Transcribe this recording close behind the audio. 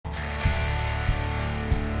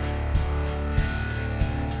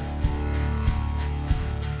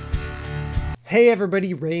Hey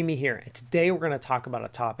everybody, Ramey here. And today we're going to talk about a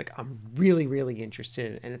topic I'm really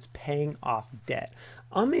interested in, and it's paying off debt.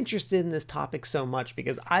 I'm interested in this topic so much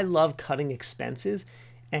because I love cutting expenses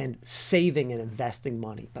and saving and investing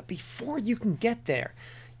money. But before you can get there,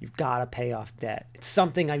 you've got to pay off debt. It's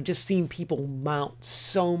something I've just seen people mount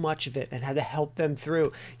so much of it and had to help them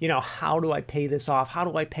through. How do I pay this off? How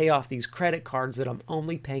do I pay off these credit cards that I'm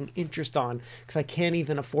only paying interest on because I can't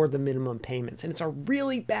even afford the minimum payments? And it's a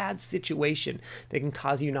really bad situation that can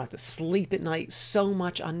cause you not to sleep at night, so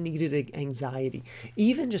much unneeded anxiety.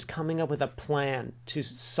 Even just coming up with a plan to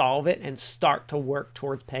solve it and start to work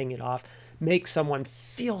towards paying it off make someone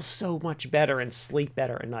feel so much better and sleep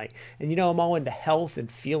better at night. And I'm all into health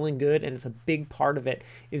and feeling good, and it's a big part of it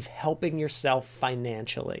is helping yourself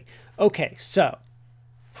financially. Okay, so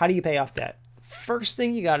how do you pay off debt? First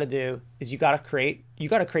thing you got to do is you got to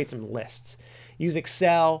create some lists. Use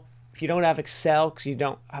Excel. If you don't have Excel because you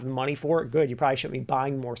don't have money for it, good. You probably shouldn't be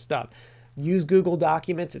buying more stuff. Use Google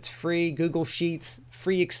Documents. It's free. Google Sheets,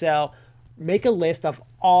 free Excel. Make a list of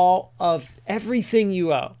all of everything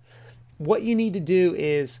you owe. What you need to do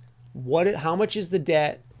is how much is the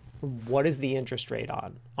debt? What is the interest rate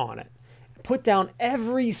on it? Put down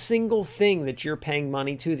every single thing that you're paying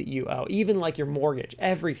money to that you owe, even like your mortgage,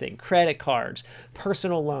 everything, credit cards,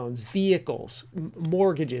 personal loans, vehicles,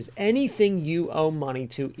 mortgages, anything you owe money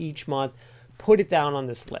to each month. Put it down on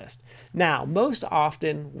this list. Now, most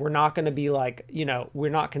often, we're not going to be like, we're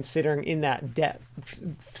not considering in that debt,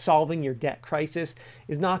 solving your debt crisis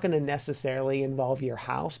is not going to necessarily involve your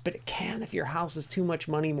house, but it can if your house is too much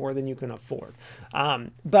money more than you can afford.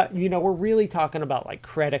 But we're really talking about like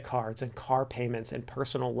credit cards and car payments and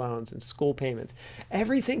personal loans and school payments,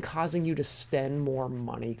 everything causing you to spend more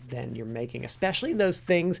money than you're making, especially those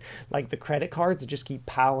things like the credit cards that just keep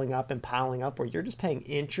piling up and piling up where you're just paying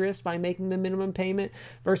interest by making the minimum payment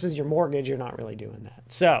versus your mortgage, you're not really doing that.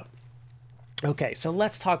 So, okay, so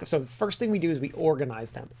let's talk. So the first thing we do is we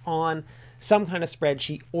organize them on some kind of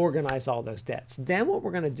spreadsheet, organize all those debts. Then what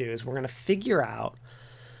we're going to do is we're going to figure out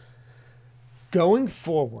going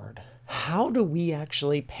forward, how do we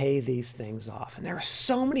actually pay these things off? And there are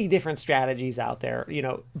so many different strategies out there,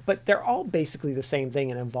 but they're all basically the same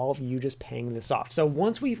thing and involve you just paying this off. So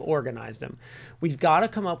once we've organized them, we've got to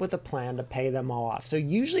come up with a plan to pay them all off. So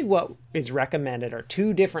usually what is recommended are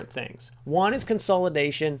two different things. One is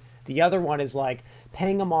consolidation. The other one is like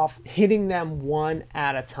paying them off, hitting them one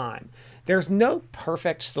at a time. There's no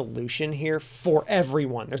perfect solution here for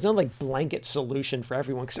everyone. There's no like blanket solution for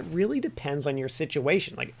everyone because it really depends on your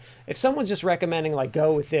situation. Like if someone's just recommending like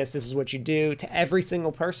go with this is what you do to every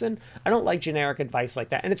single person, I don't like generic advice like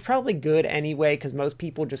that. And it's probably good anyway because most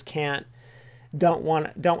people just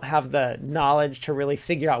don't have the knowledge to really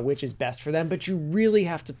figure out which is best for them, but you really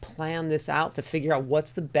have to plan this out to figure out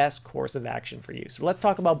what's the best course of action for you. So let's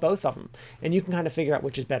talk about both of them and you can kind of figure out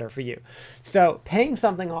which is better for you. So paying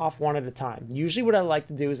something off one at a time. Usually what I like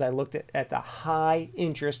to do is I looked at the high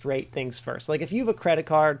interest rate things first. Like if you have a credit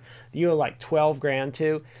card that you owe like 12 grand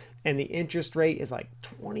to, and the interest rate is like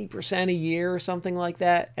 20% a year or something like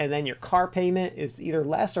that, and then your car payment is either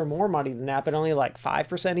less or more money than that, but only like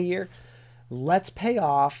 5% a year, let's pay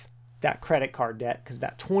off that credit card debt because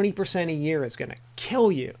that 20% a year is going to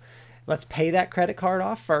kill you. Let's pay that credit card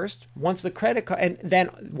off first. Once the credit card, and then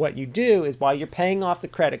what you do is while you're paying off the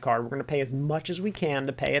credit card, we're going to pay as much as we can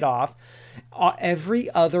to pay it off.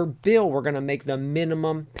 Every other bill, we're going to make the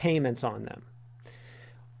minimum payments on them.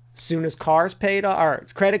 Soon as cars paid off, or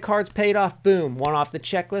credit cards paid off, boom, one off the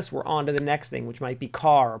checklist, we're on to the next thing, which might be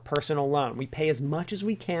car or personal loan. We pay as much as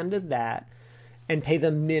we can to that and pay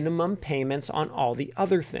the minimum payments on all the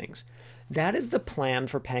other things. That is the plan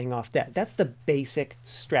for paying off debt. That's the basic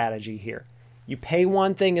strategy here. You pay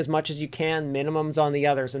one thing as much as you can, minimums on the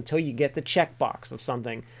others until you get the checkbox of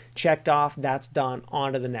something checked off. That's done.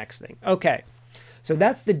 On to the next thing. Okay, so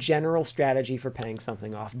that's the general strategy for paying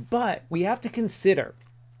something off. But we have to consider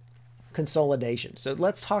consolidation. So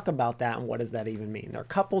let's talk about that and what does that even mean? There are a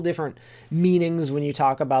couple different meanings when you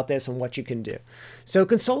talk about this and what you can do. So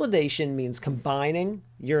consolidation means combining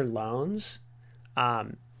your loans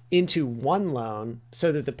into one loan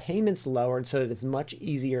so that the payment's lowered so that it's much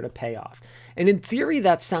easier to pay off. And in theory,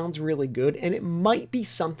 that sounds really good and it might be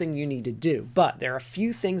something you need to do, but there are a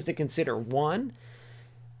few things to consider. One,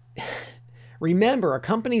 Remember, a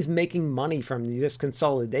company's making money from this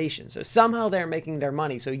consolidation. So somehow they're making their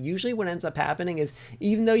money. So usually what ends up happening is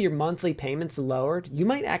even though your monthly payment's lowered, you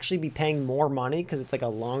might actually be paying more money because it's like a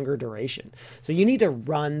longer duration. So you need to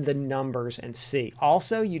run the numbers and see.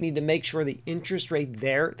 Also, you need to make sure the interest rate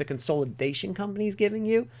there, the consolidation company is giving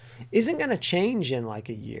you, isn't going to change in like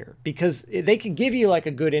a year, because they could give you like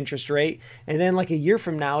a good interest rate and then like a year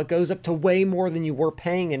from now it goes up to way more than you were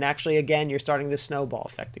paying, and actually again you're starting the snowball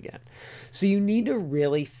effect again. So you need to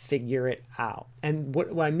really figure it out. And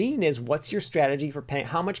what I mean is, what's your strategy for paying?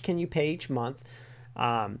 How much can you pay each month?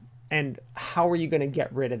 And how are you going to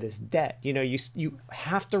get rid of this debt? You know, you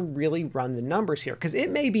have to really run the numbers here, because it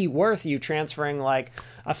may be worth you transferring like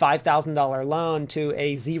a $5,000 loan to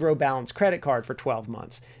a zero balance credit card for 12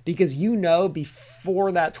 months, because you know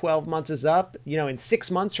before that 12 months is up, you know, in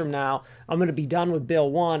 6 months from now, I'm going to be done with bill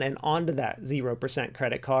one and onto that 0%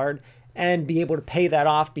 credit card and be able to pay that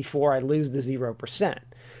off before I lose the 0%.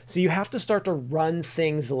 So you have to start to run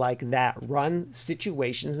things like that, run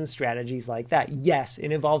situations and strategies like that. Yes,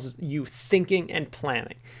 it involves you thinking and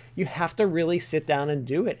planning. You have to really sit down and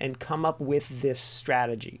do it and come up with this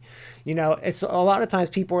strategy. You know, it's a lot of times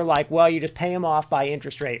people are like, well, you just pay them off by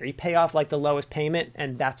interest rate, or you pay off like the lowest payment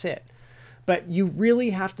and that's it. But you really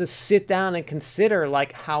have to sit down and consider,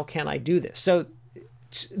 like, how can I do this? So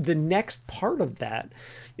the next part of that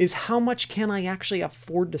is, how much can I actually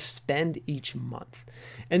afford to spend each month?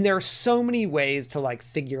 And there are so many ways to like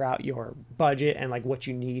figure out your budget and like what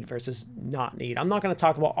you need versus not need. I'm not going to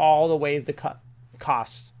talk about all the ways to cut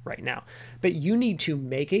costs right now, but you need to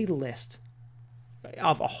make a list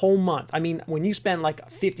of a whole month. I mean, when you spend like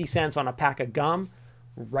 50 cents on a pack of gum,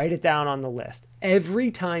 write it down on the list. Every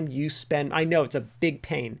time you spend, I know it's a big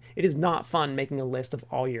pain. It is not fun making a list of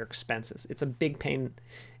all your expenses. It's a big pain.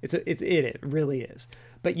 It really is.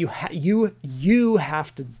 But you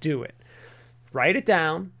have to do it. Write it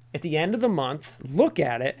down at the end of the month, look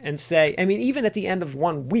at it and say, I mean, even at the end of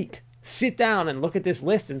 1 week, sit down and look at this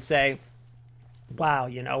list and say, wow,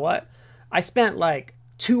 you know what? I spent like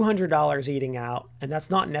 $200 eating out, and that's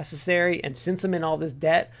not necessary. And since I'm in all this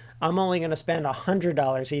debt, I'm only going to spend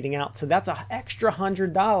 $100 eating out. So that's an extra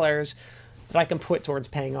 $100 that I can put towards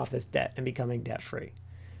paying off this debt and becoming debt free.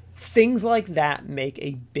 Things like that make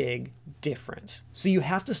a big difference. So you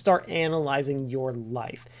have to start analyzing your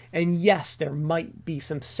life. And yes, there might be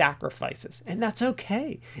some sacrifices, and that's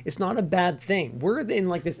okay. It's not a bad thing. We're in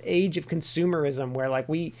like this age of consumerism where like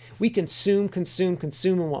we consume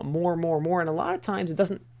and want more. And a lot of times it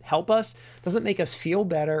doesn't help us, doesn't make us feel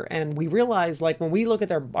better. And we realize, like, when we look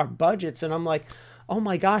at our budgets and I'm like, oh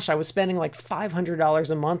my gosh, I was spending like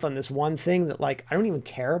 $500 a month on this one thing that like I don't even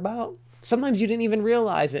care about. Sometimes you didn't even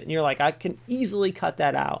realize it, and you're like, I can easily cut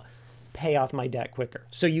that out, pay off my debt quicker.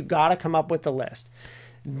 So you got to come up with the list.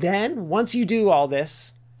 Then once you do all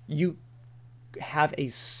this, you have a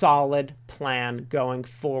solid plan going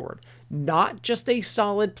forward. Not just a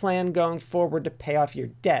solid plan going forward to pay off your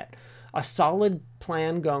debt, a solid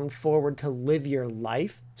plan going forward to live your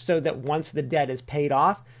life so that once the debt is paid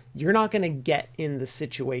off, you're not going to get in the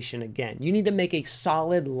situation again. You need to make a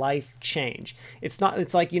solid life change. It's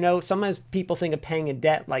like, you know, sometimes people think of paying a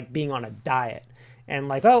debt like being on a diet. And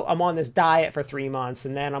like, oh, I'm on this diet for 3 months,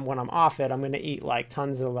 and then when I'm off it, I'm going to eat like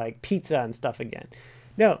tons of like pizza and stuff again.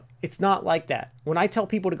 No, it's not like that. When I tell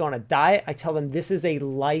people to go on a diet, I tell them this is a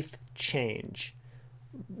life change.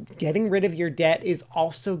 Getting rid of your debt is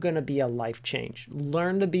also going to be a life change.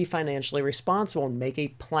 Learn to be financially responsible and make a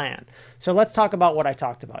plan. So let's talk about what I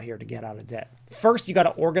talked about here to get out of debt. First, you got to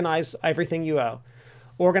organize everything you owe.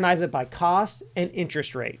 Organize it by cost and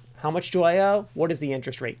interest rate. How much do I owe? What is the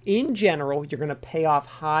interest rate? In general, you're going to pay off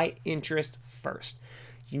high interest first.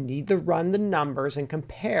 You need to run the numbers and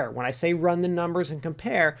compare. When I say run the numbers and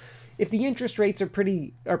compare, if the interest rates are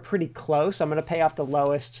pretty close, I'm going to pay off the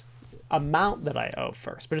lowest amount that I owe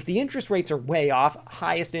first. But if the interest rates are way off,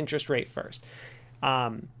 highest interest rate first.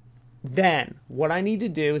 Then what I need to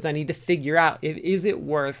do is I need to figure out, is it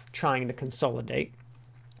worth trying to consolidate?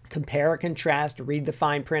 Compare or contrast, read the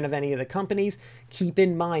fine print of any of the companies. Keep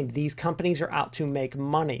in mind, these companies are out to make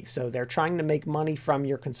money. So they're trying to make money from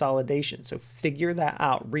your consolidation. So figure that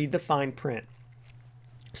out. Read the fine print.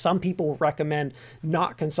 Some people recommend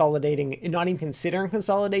not consolidating, not even considering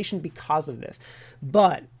consolidation because of this.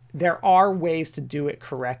 But there are ways to do it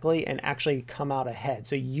correctly and actually come out ahead.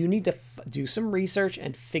 So you need to do some research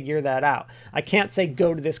and figure that out. I can't say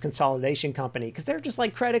go to this consolidation company because they're just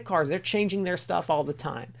like credit cards. They're changing their stuff all the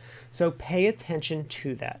time. So pay attention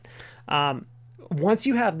to that. Once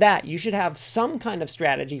you have that, you should have some kind of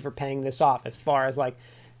strategy for paying this off, as far as like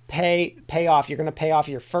pay off. You're going to pay off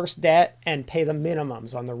your first debt and pay the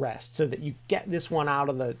minimums on the rest so that you get this one out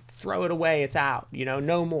of the, throw it away, it's out, you know,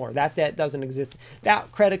 no more. That debt doesn't exist.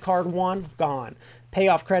 That credit card 1, gone. Pay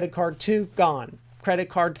off credit card 2, gone. Credit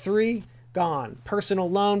card 3, gone. Personal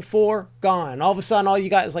loan 4, gone. All of a sudden, all you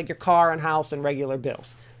got is like your car and house and regular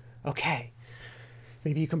bills. Okay.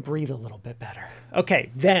 Maybe you can breathe a little bit better. Okay,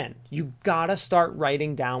 then you gotta start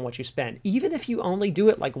writing down what you spend. Even if you only do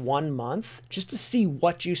it like 1 month, just to see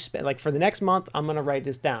what you spend. Like for the next month, I'm gonna write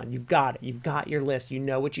this down. You've got it. You've got your list. You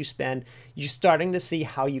know what you spend. You're starting to see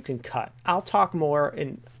how you can cut. I'll talk more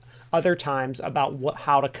in other times about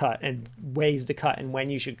how to cut and ways to cut and when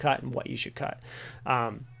you should cut and what you should cut.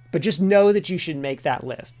 But just know that you should make that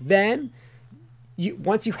list. Then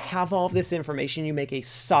once you have all of this information, you make a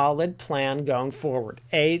solid plan going forward.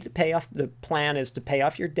 The plan is to pay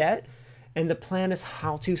off your debt, and the plan is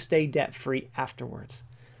how to stay debt-free afterwards.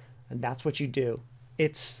 And that's what you do.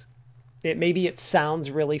 Maybe it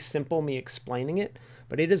sounds really simple, me explaining it,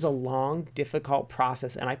 but it is a long, difficult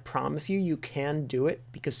process, and I promise you, you can do it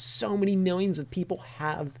because so many millions of people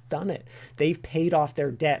have done it. They've paid off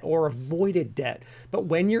their debt or avoided debt. But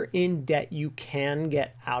when you're in debt, you can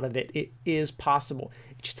get out of it. It is possible.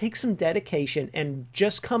 It just takes some dedication, and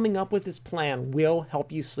just coming up with this plan will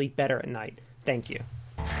help you sleep better at night. Thank you.